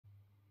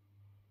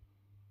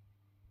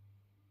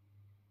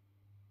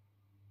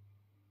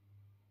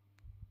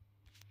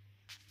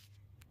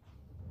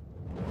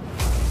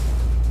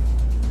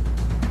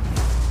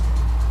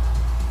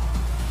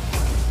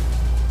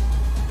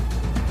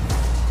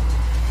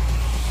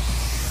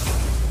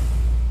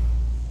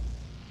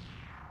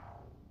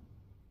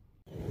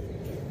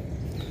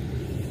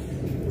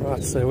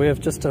Right, so we have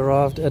just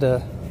arrived at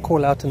a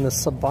call out in the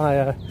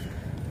SIBAYA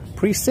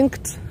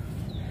precinct.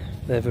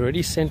 They've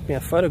already sent me a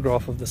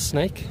photograph of the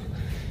snake,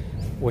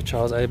 which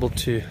I was able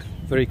to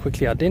very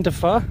quickly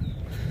identify.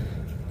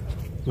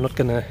 I'm not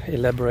going to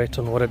elaborate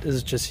on what it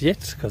is just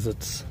yet because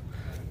it's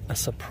a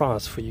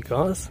surprise for you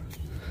guys.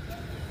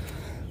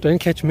 Don't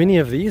catch many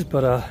of these,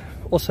 but I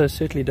also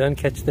certainly don't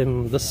catch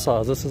them this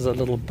size. This is a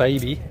little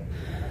baby.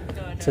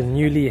 It's a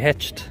newly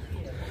hatched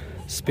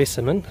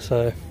specimen,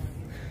 so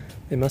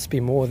there must be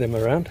more of them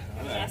around.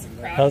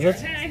 How's it?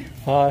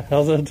 Hi,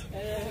 how's it?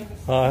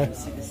 Hi. I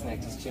see the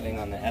snake just chilling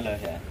on the aloe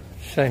here.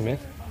 Shame, man.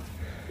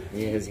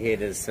 Yeah, his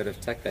head is sort of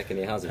tucked back in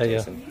here. How's it, Hey,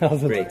 Jason?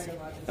 how's it? Great.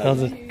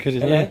 How's it? Good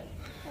in Hello? here?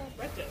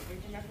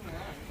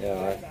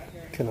 Yeah.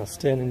 Can I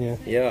stand in here?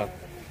 Yeah.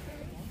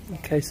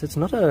 Okay, so it's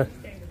not a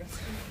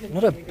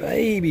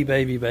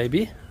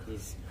baby.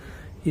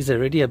 He's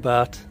already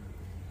about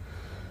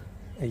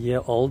a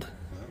year old.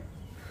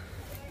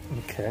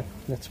 Okay,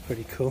 that's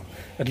pretty cool.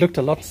 It looked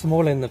a lot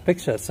smaller in the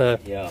picture, so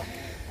Yeah.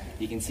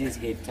 You can see his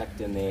head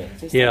tucked in there.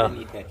 Just yeah.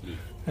 underneath that leaf.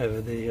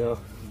 Over there.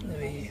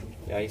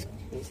 Yeah, he's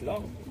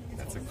long.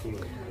 That's a cool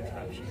one.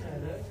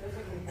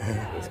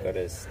 He's got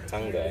his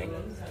tongue going.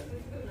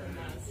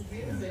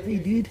 Hey,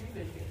 dude.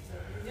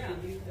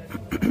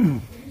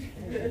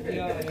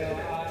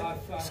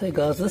 So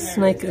guys, this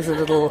snake is a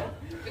little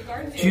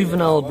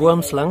juvenile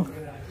boomslang.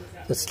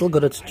 It's still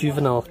got its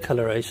juvenile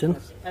coloration.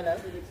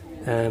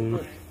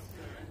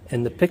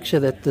 In the picture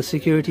that the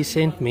security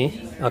sent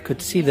me, I could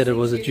see that it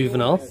was a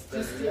juvenile,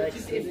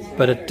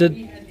 but it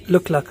did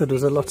look like it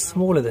was a lot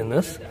smaller than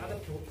this.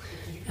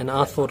 And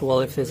I thought, well,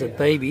 if there's a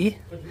baby,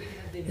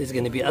 there's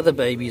going to be other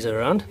babies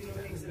around.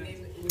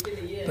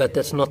 But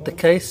that's not the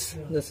case.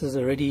 This is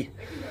already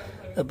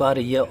about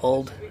a year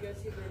old.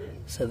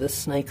 So this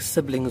snake's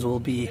siblings will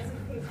be,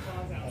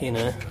 you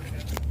know,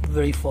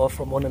 very far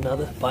from one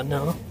another by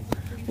now.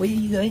 Where are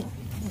you going?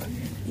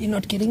 You're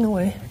not getting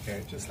away.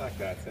 Okay, just like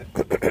that.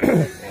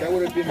 That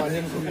would have been my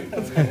name for me.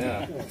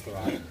 Yeah. That's all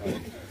right.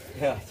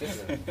 Yeah.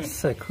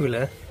 So cool,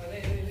 eh?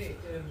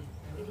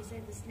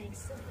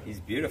 He's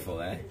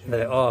beautiful, eh?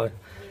 They are.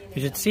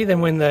 You should see them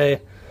when they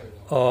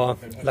are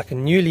like a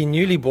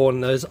newly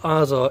born. Those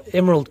eyes are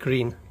emerald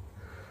green.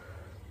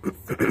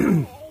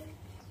 Do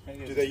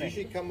they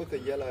usually come with a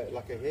yellow,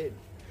 like a head?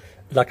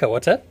 Like a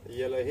what's that? A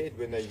yellow head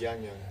when they're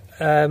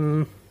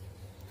young?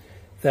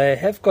 They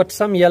have got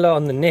some yellow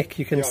on the neck.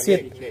 You can Yeah, see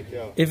it. neck,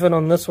 yeah. Even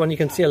on this one, you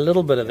can see a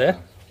little bit of that.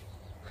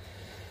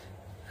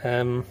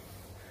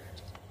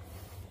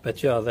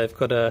 But yeah, they've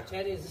got a.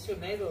 Teddy, is this your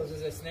neighbor or is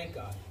this a snake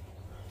guy?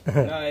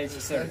 No, he's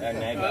just a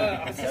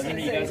neighbor.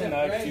 He doesn't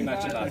know too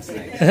much about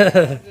snakes.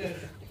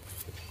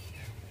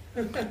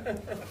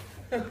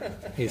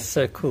 He's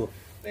so cool.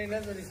 He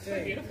knows what he's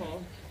doing.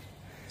 Beautiful.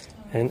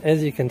 And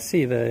as you can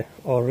see, they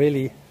are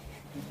really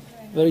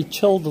very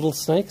chilled little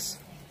snakes.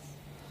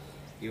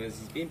 He's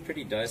been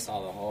pretty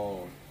docile the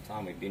whole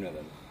time we've been with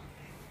him.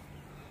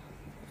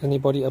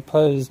 Anybody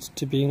opposed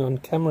to being on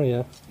camera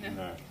here?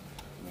 No.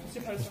 What's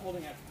your poster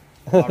holding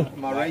it?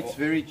 My rate's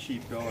very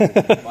cheap,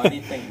 guys. Why do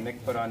you think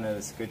Nick put on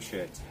his good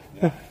shirt?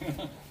 I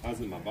was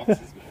in my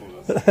boxes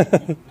before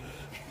this.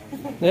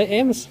 There,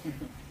 Ems.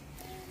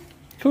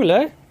 Cool,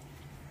 eh?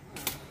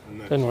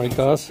 Don't worry,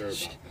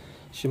 guys.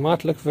 She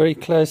might look very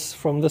close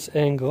from this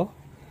angle,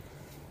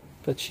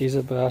 but she's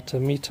about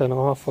 1.5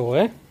 meters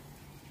away.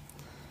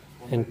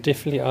 And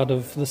definitely out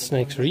of the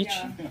snake's reach.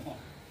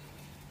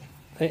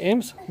 Hey,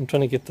 Ems, I'm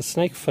trying to get the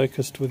snake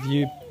focused with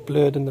you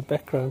blurred in the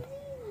background.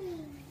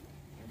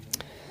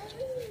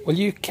 Will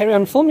you carry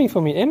on filming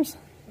for me, Ems?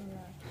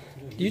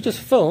 You just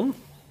film.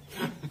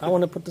 I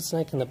want to put the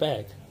snake in the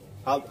bag.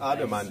 I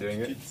don't mind doing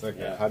it. It's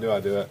okay. How do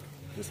I do it?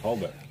 Just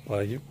hold it.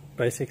 Well, you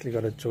basically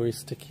got a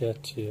joystick here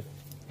to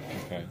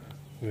Okay.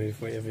 move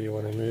wherever you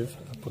want to move,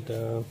 up or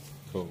down.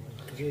 Cool.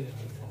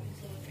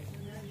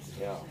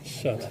 Yeah.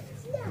 Shut.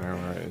 No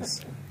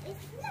worries.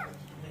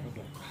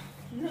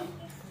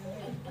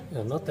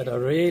 Yeah, not that I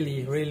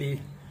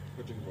really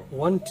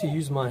want to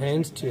use my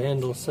hands to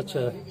handle such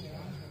a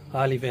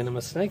highly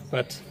venomous snake,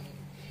 but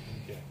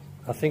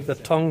I think the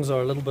tongs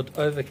are a little bit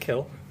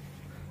overkill.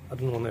 I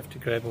don't want to have to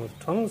grab them with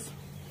tongs.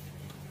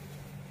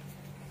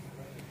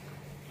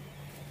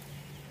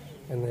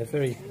 And they're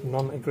very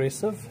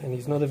non-aggressive, and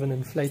he's not even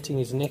inflating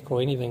his neck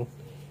or anything,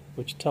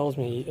 which tells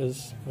me he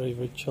is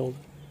very chilled.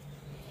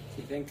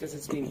 Do you think because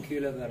it's been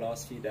cooler the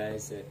last few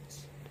days that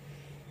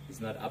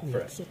he's not up for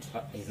it?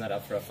 He's not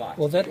up for a fight.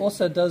 Well, that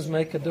also does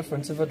make a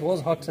difference. If it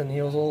was hot and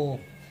he was all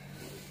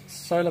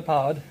solar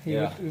powered, he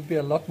would be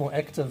a lot more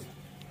active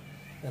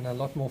and a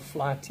lot more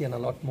flighty and a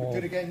lot more Do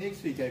it again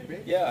next week, eh,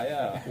 Brett?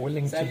 Yeah.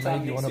 willing Same to time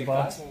maybe next want to week,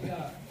 bite.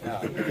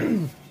 guys.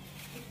 Yeah.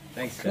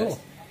 Thanks, guys. Cool,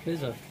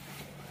 pleasure.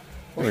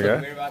 There we go.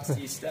 Whereabouts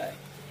do you stay?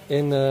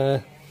 In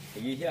Are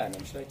you here in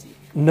Umhloti?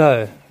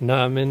 no,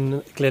 I'm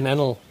in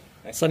Glenanel,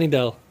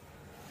 Sunnydale.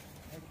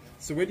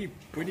 So where do you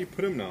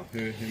put him now?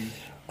 Him?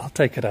 I'll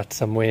take it out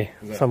somewhere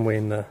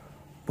in the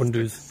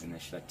Bundus. In the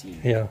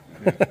Umhloti. Yeah.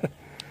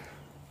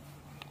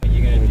 Are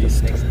you going to do these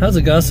snakes. How's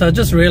it, guys? So I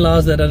just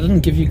realized that I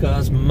didn't give you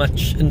guys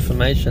much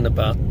information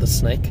about the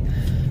snake.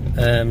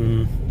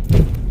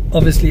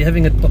 Obviously,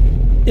 having it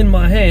in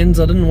my hands,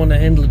 I didn't want to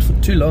handle it for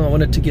too long. I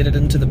wanted to get it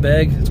into the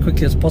bag as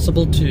quickly as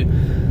possible to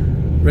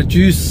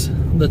reduce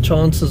the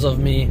chances of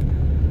me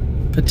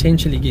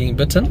potentially getting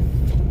bitten.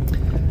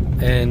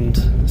 And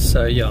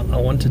so yeah, I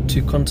wanted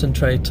to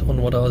concentrate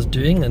on what I was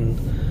doing and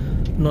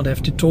not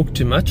have to talk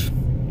too much.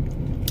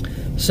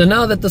 So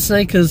now that the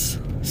snake is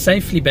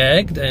safely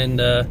bagged and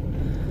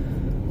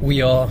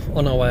we are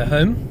on our way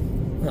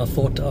home, I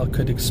thought I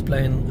could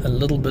explain a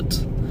little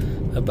bit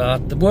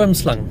about the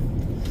boomslang.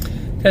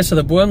 Okay, so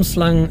the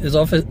boomslang is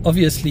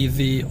obviously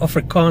the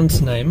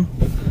Afrikaans name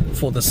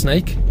for the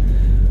snake,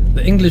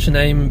 the English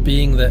name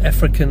being the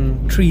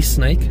African tree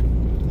snake.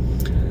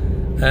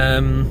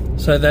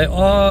 So they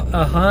are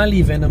a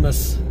highly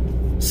venomous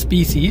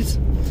species.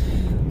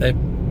 They're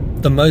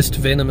the most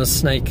venomous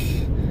snake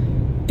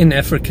in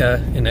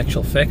Africa, in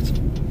actual fact.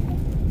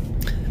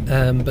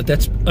 But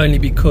that's only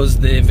because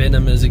their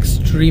venom is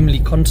extremely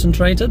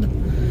concentrated.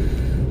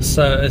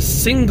 So a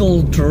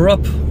single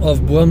drop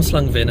of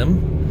boomslang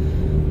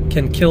venom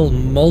can kill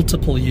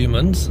multiple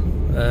humans,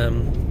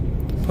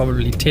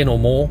 probably 10 or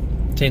more,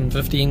 10,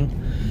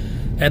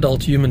 15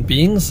 adult human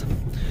beings.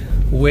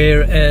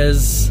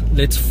 Whereas,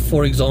 let's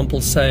for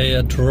example say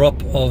a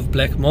drop of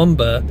black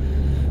mamba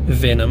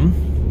venom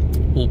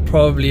will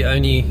probably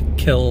only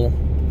kill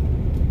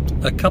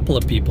a couple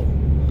of people,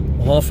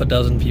 half a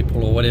dozen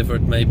people or whatever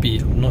it may be.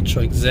 I'm not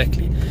sure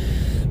exactly,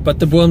 but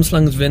the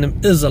boomslang's venom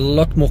is a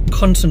lot more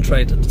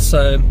concentrated,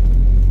 so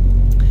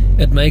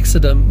it makes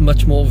it a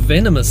much more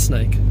venomous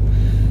snake.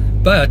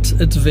 But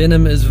its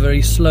venom is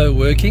very slow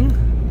working.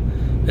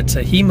 It's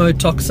a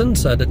hemotoxin,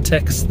 so it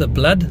attacks the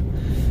blood.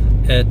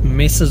 It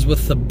messes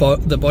with the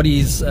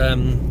body's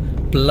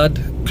blood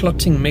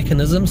clotting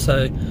mechanism.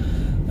 So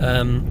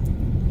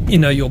you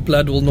know, your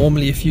blood will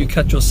normally, if you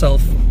cut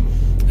yourself,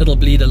 it'll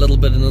bleed a little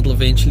bit and it'll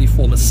eventually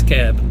form a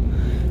scab,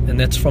 and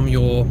that's from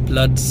your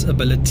blood's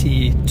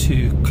ability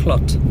to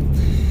clot.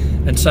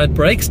 And so it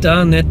breaks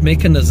down that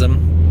mechanism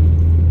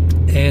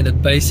and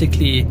it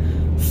basically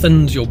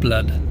thins your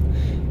blood,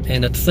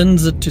 and it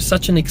thins it to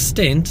such an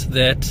extent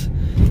that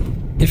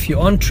if you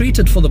aren't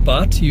treated for the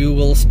bite, you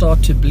will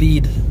start to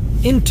bleed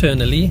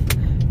internally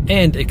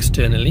and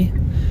externally.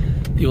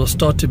 You will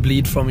start to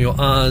bleed from your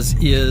eyes,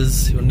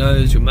 ears, your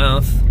nose, your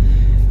mouth.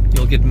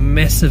 You'll get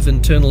massive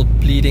internal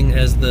bleeding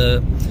as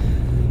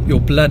your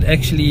blood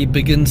actually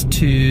begins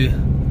to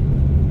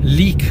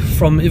leak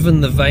from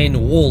even the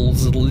vein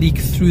walls. It'll leak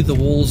through the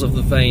walls of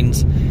the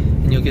veins,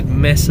 and you'll get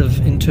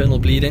massive internal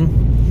bleeding,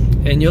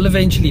 and you'll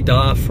eventually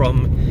die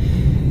from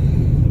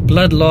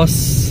blood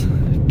loss,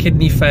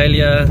 kidney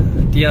failure,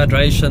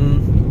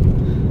 dehydration,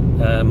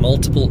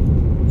 multiple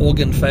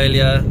organ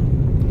failure,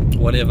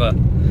 whatever.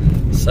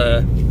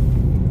 So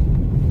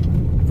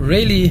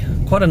really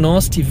quite a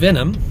nasty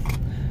venom,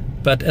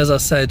 but as I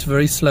say, it's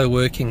very slow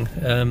working.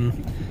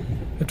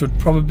 It would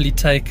probably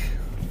take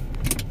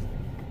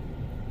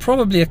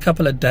a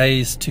couple of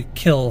days to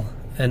kill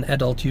an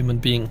adult human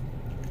being,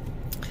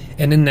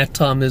 and in that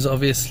time there's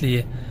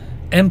obviously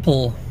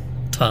ample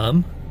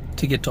time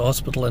to get to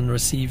hospital and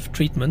receive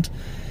treatment.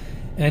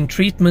 And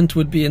treatment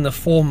would be in the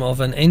form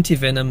of an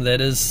antivenom that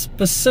is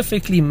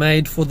specifically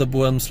made for the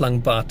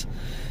boomslang bite.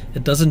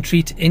 It doesn't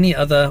treat any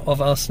other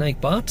of our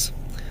snake bites.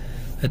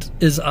 It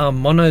is our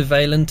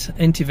monovalent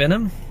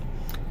antivenom,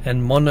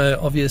 and mono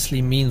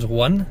obviously means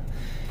one,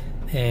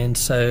 and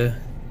so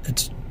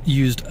it's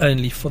used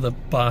only for the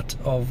bite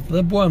of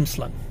the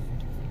boomslang.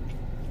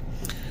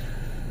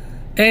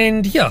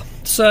 And yeah,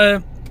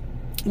 so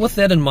with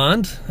that in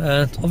mind,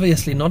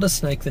 obviously not a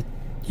snake that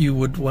you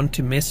would want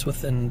to mess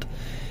with and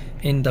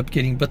end up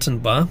getting bitten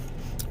by,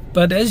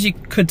 but as you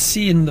could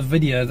see in the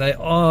video, they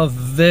are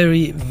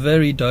very,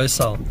 very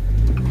docile.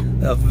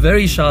 They are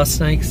very shy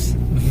snakes,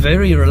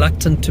 very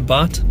reluctant to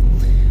bite,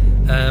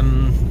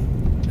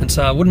 and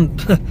so I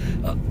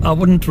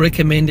wouldn't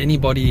recommend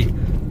anybody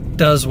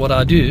does what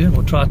I do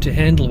or try to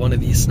handle one of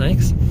these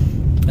snakes.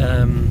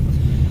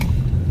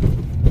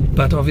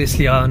 But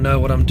obviously I know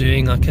what I'm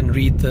doing. I can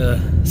read the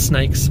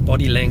snake's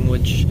body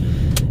language.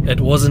 It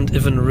wasn't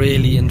even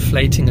really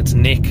inflating its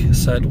neck,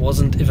 so it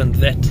wasn't even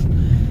that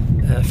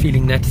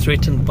feeling that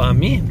threatened by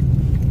me.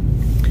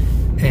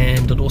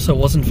 And it also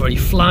wasn't very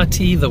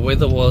flighty. The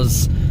weather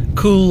was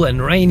cool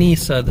and rainy,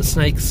 so the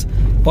snake's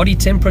body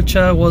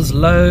temperature was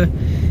low,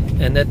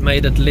 and that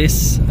made it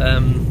less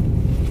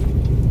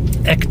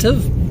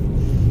active.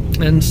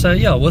 And so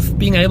yeah, with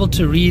being able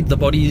to read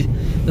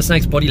the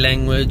snake's body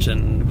language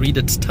and read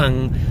its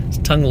tongue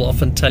will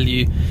often tell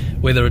you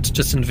whether it's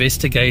just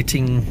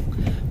investigating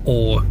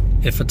or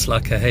if it's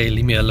like a hey,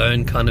 leave me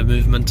alone kind of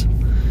movement.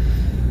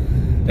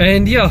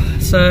 And yeah,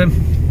 so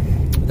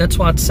that's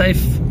why it's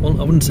safe. Well,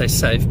 I wouldn't say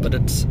safe, but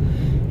it's,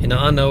 you know,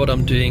 I know what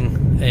I'm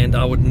doing, and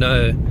I would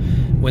know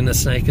when the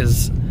snake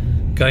is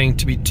going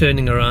to be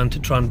turning around to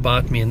try and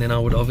bite me, and then I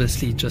would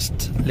obviously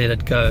just let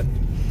it go.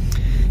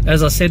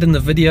 As I said in the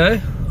video,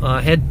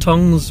 I had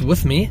tongs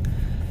with me,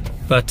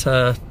 but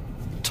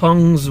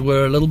tongs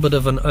were a little bit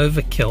of an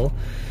overkill,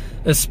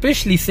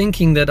 especially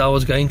thinking that I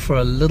was going for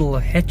a little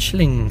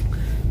hatchling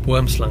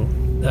worm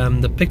slung.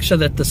 The picture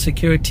that the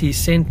security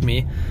sent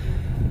me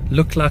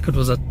looked like it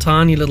was a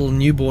tiny little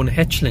newborn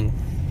hatchling,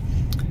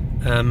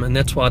 and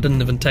that's why I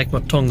didn't even take my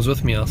tongs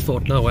with me. I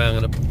thought, no way, I'm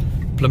going to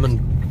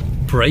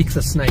blimmin' break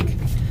the snake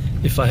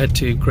if I had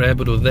to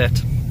grab it with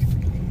that.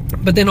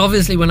 But then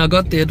obviously when I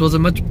got there, it was a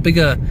much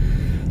bigger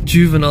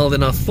juvenile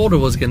than I thought it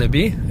was going to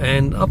be,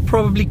 and I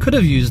probably could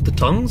have used the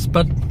tongs,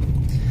 but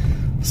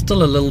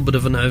still a little bit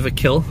of an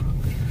overkill,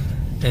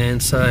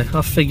 and so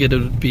I figured it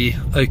would be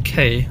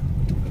okay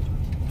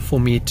for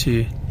me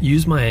to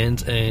use my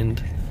hands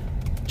and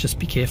just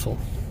be careful.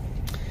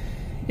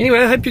 Anyway,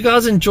 I hope you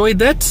guys enjoyed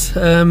that.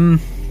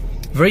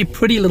 Very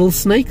pretty little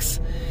snakes,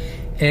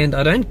 and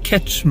I don't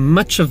catch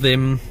much of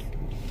them.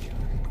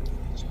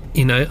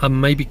 You know, I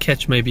maybe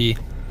catch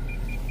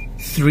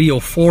 3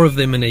 or 4 of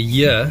them in a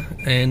year,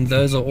 and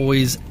those are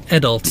always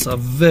adults. I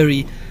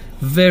very,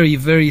 very,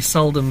 very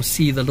seldom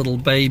see the little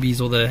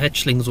babies or the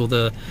hatchlings or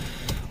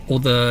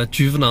the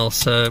juveniles.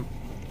 So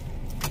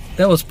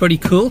that was pretty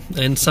cool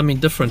and something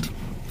different.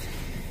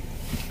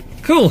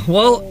 Cool.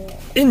 Well,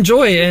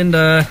 enjoy, and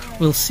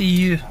we'll see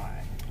you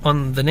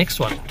on the next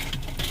one.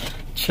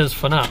 Cheers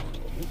for now.